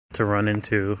to run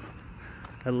into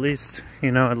at least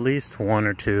one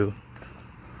or two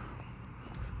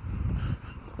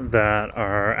that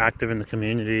are active in the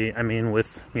community. I mean,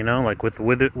 with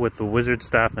the wizard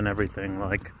staff and everything,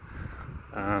 like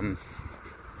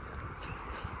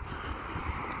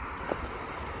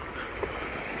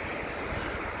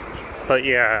but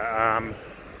yeah,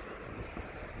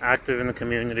 active in the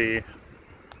community.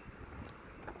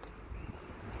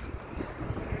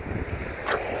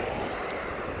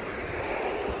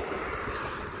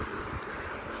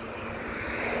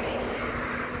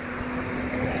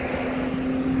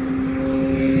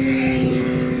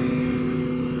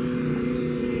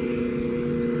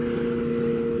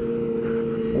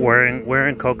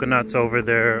 Wearing coconuts over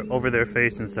their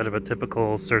face instead of a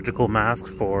typical surgical mask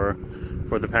for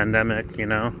the pandemic, you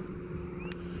know.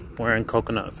 Wearing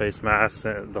coconut face masks,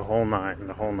 the whole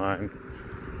nine.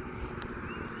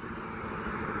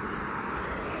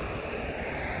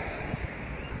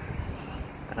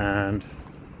 And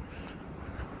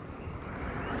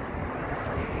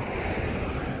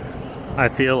I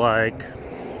feel like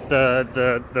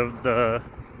the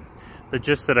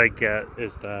gist that I get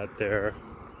is that they're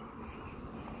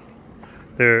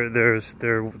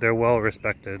well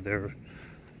respected. They're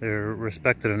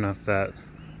respected enough that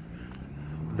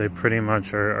they pretty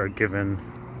much are given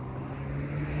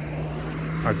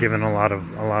a lot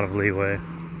of leeway,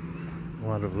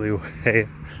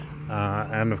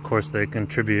 and of course they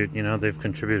contribute. You know, they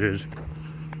contributed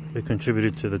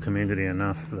to the community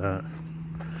enough that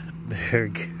they're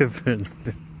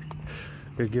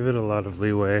given a lot of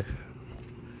leeway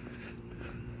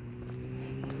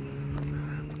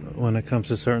when it comes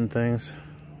to certain things.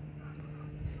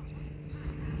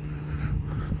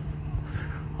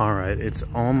 All right, it's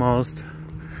almost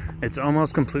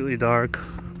completely dark.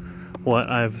 What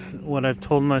I've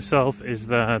told myself is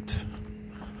that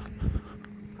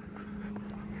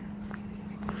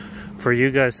for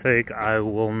you guys' sake, I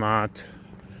will not.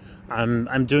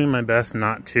 I'm doing my best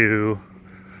not to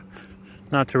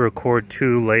record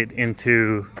too late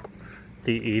into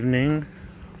the evening,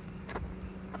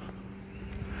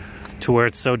 to where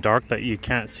it's so dark that you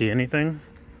can't see anything,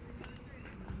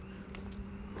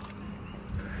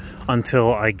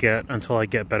 until I get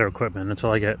better equipment,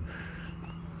 until I get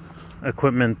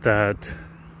equipment that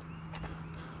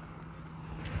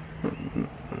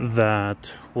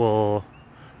will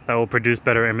produce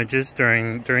better images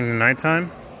during the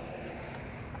nighttime.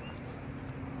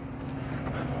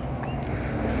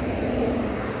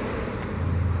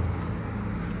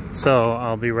 So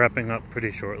I'll be wrapping up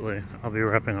pretty shortly. I'll be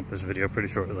wrapping up this video pretty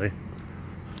shortly.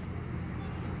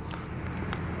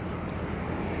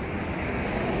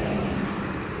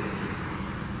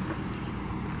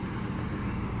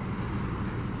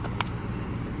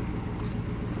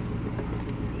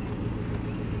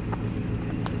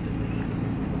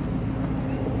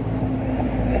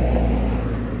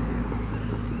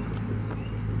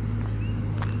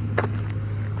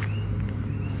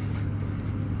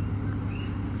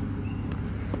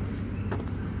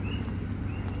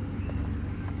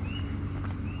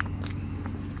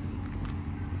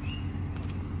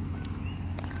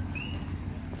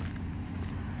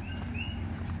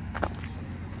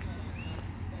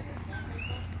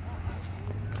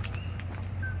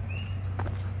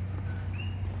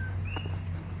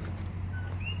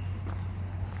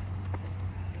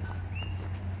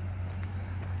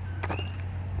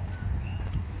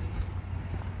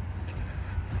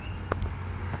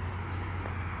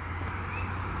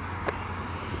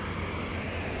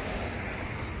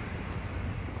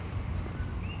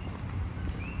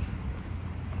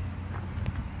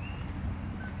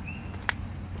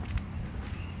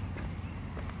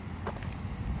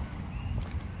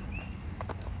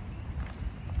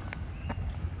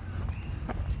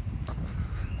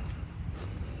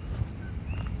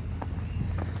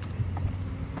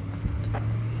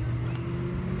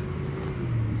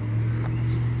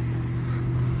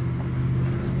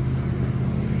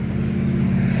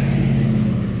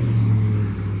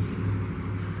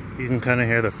 You can kind of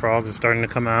hear the frogs are starting to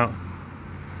come out.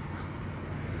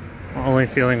 Only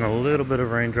feeling a little bit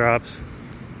of raindrops.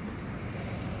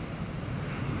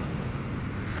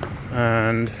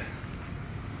 And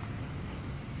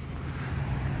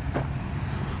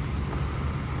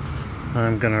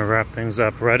I'm gonna wrap things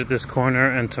up right at this corner,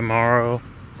 and tomorrow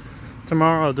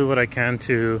I'll do what I can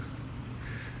to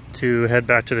head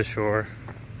back to the shore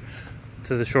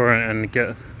and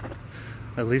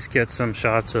at least get some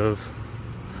shots of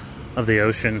the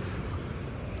ocean.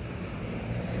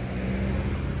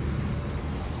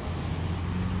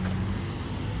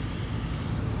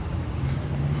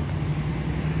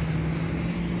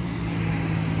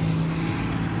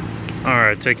 All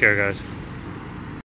right, take care, guys.